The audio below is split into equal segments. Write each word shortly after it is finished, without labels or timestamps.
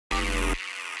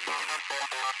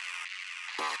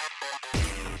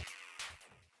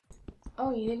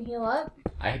Oh, you didn't heal up?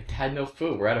 I had no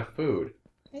food. We're out of food.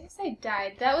 I guess I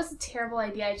died. That was a terrible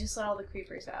idea. I just let all the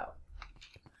creepers out.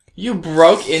 You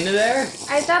broke into there?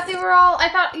 I thought they were all... I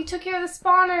thought you took care of the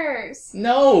spawners.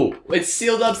 No! It's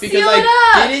sealed up because Seal it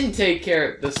I up! didn't take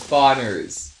care of the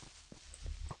spawners.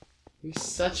 You're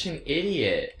such an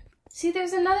idiot. See,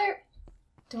 there's another...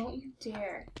 Don't you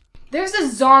dare. There's a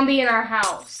zombie in our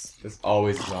house. There's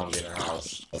always a zombie in our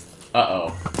house.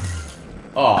 Uh-oh.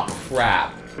 Oh,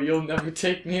 crap. You'll never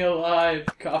take me alive,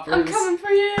 coppers. I'm coming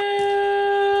for you!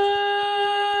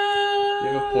 You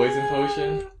have a poison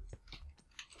potion?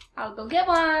 I'll go get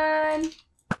one.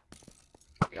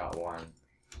 Got one.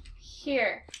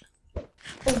 Here.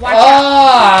 Oh, watch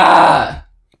out.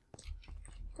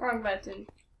 Wrong button.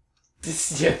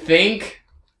 You think?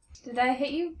 Did I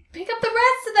hit you? Pick up the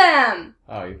rest of them!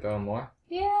 Oh, you throwing more?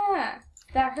 Yeah.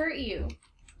 That hurt you.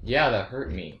 Yeah, that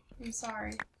hurt me. I'm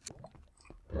sorry.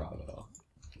 Bravo.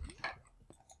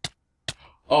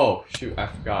 Oh, shoot, I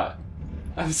forgot.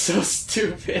 I'm so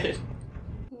stupid.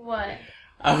 What?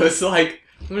 I was like,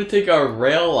 I'm gonna take our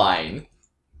rail line.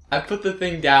 I put the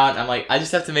thing down, I'm like, I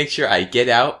just have to make sure I get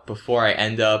out before I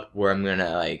end up where I'm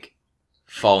gonna, like,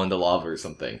 fall into lava or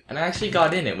something. And I actually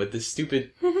got in it with this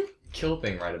stupid kill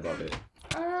thing right above it.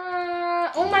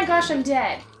 Oh my gosh, I'm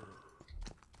dead.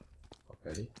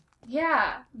 Ready?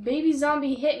 Yeah, baby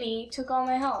zombie hit me, took all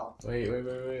my health. Wait,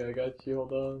 I got you,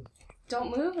 hold on.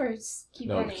 Don't move or just keep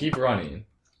running? No, keep running.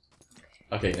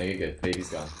 Okay, now you're good. Baby's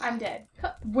gone. I'm dead.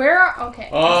 Where? Okay.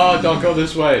 Oh, don't go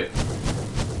this way.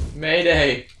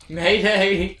 Mayday!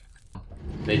 Mayday!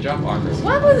 They drop armor.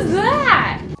 What was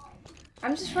that?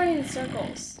 I'm just running in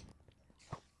circles.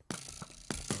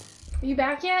 Are you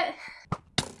back yet?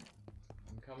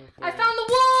 I'm coming for I you. found the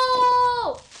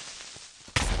wall!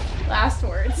 Last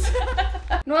words.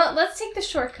 You know what? Let's take the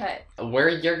shortcut. Where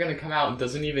you're gonna come out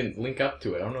doesn't even link up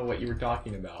to it. I don't know what you were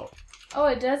talking about. Oh,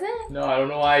 it doesn't? No, I don't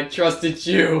know why I trusted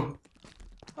you.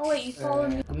 Oh wait, you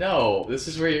followed me. No, this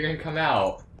is where you're gonna come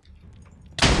out.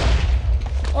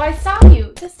 Oh, I saw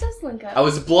you. This does link up. I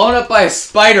was blown up by a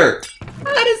spider.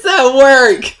 How does that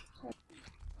work?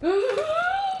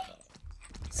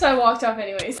 So I walked off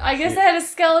anyways. I guess I had a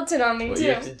skeleton on me What too.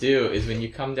 you have to do is when you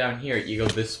come down here, you go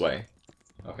this way.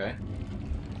 Okay?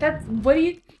 That's... What do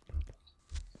you...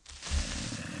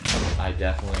 I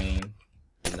definitely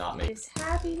did not make... Is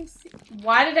happy to see...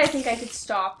 Why did I think I could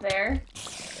stop there?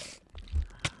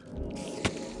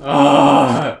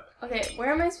 Ah! Okay,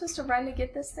 where am I supposed to run to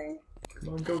get this thing?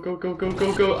 Come on, go, go, go, go,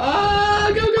 go, go!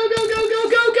 Ah! Go, go, go, go, go,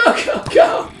 go, go, go,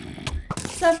 go!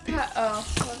 Oh,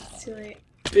 well, it's too late.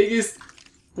 Biggest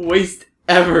waste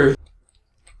ever.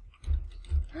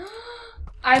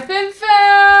 I've been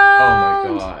found!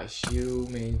 Oh my gosh, you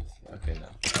made... Okay, no.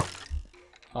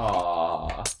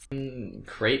 Aww.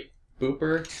 Crate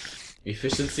booper?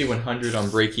 Efficiency 100 on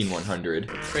breaking 100.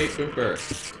 Crate booper.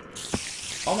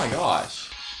 Oh my gosh.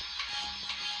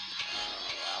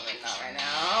 Not right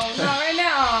now. Not right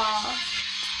now.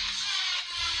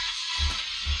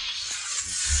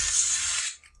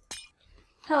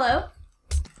 Hello?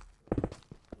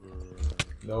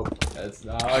 Nope, that's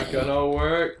not gonna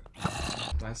work.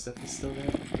 My stuff is still there.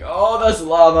 Oh, that's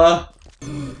lava! I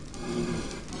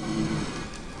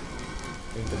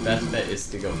think the best bet is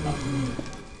to go up.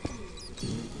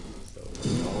 So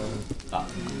we're going up.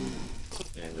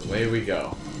 And away we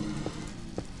go.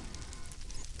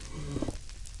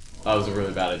 That was a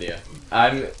really bad idea.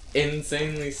 I'm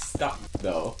insanely stuck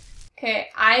though. Okay,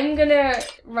 I'm gonna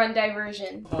run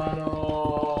diversion.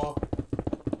 Tunnel.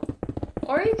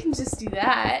 Or you can just do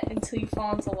that until you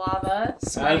fall into lava.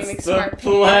 That's the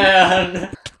plan!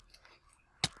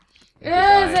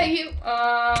 Is that you?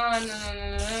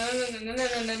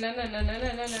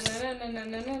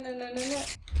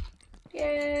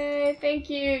 Yay, thank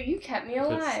you. You kept me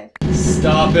alive.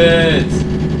 Stop it! Do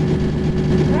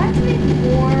I have to make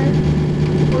more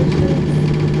potions?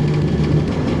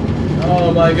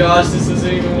 Oh my gosh, this is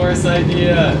an even worse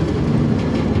idea!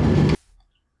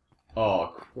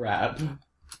 Oh crap.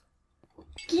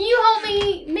 Can you help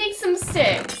me make some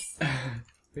sticks?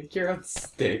 Make your own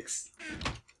sticks.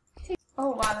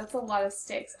 Oh wow, that's a lot of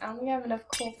sticks. I don't think I have enough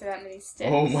coal for that many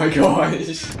sticks. Oh my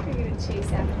gosh. I'm gonna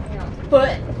chase after me else.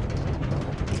 But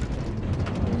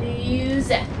lose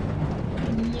it.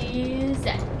 Lose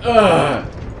it.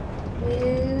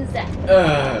 Lose it.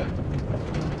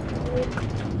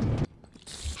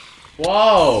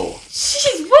 Whoa!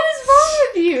 Jeez, what is wrong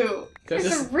with you? There's a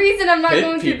just reason I'm not hit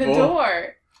going through the people.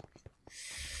 door.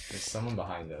 There's someone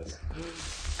behind us.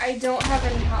 I don't have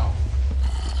any health.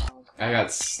 I got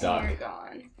And stuck. you're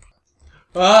gone.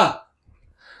 Ah!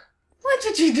 What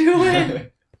What you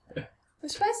doing?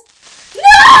 Which best?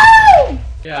 No!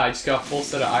 Yeah, I just got a full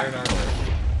set of iron armor.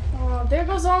 Oh, there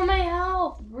goes all my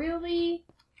health. Really?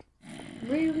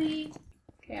 Really?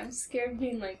 Okay, I'm scared of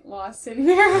being like lost in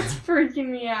here. It's freaking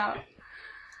me out.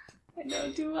 I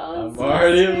don't do well. I'm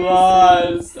already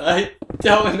lost. I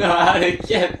don't know how to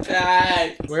get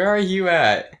back. Where are you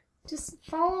at? Just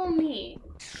follow me.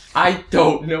 I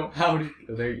don't know how to.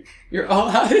 Oh, there you're. Oh,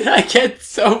 how did I get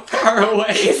so far away?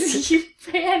 Because you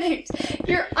panicked.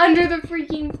 You're under the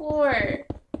freaking floor.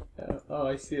 Oh,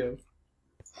 I see him.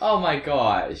 Oh my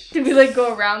gosh. Did we like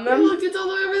go around them? Look, it's all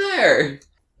the way over there.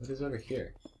 What is over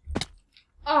here?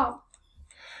 Oh.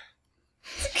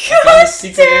 I found a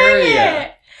secret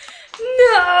area.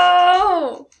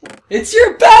 No! It's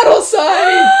your battle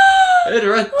sign! It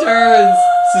returns!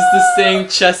 This is the same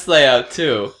chest layout,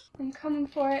 too. I'm coming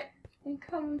for it. I'm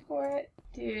coming for it.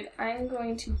 Dude, I'm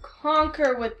going to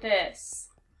conquer with this.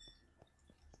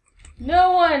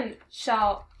 No one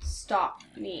shall stop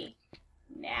me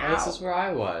now. Oh, this is where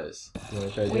I was. You want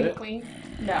to try to do it? Wink, wink.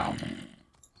 No.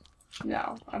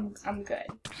 No, I'm good.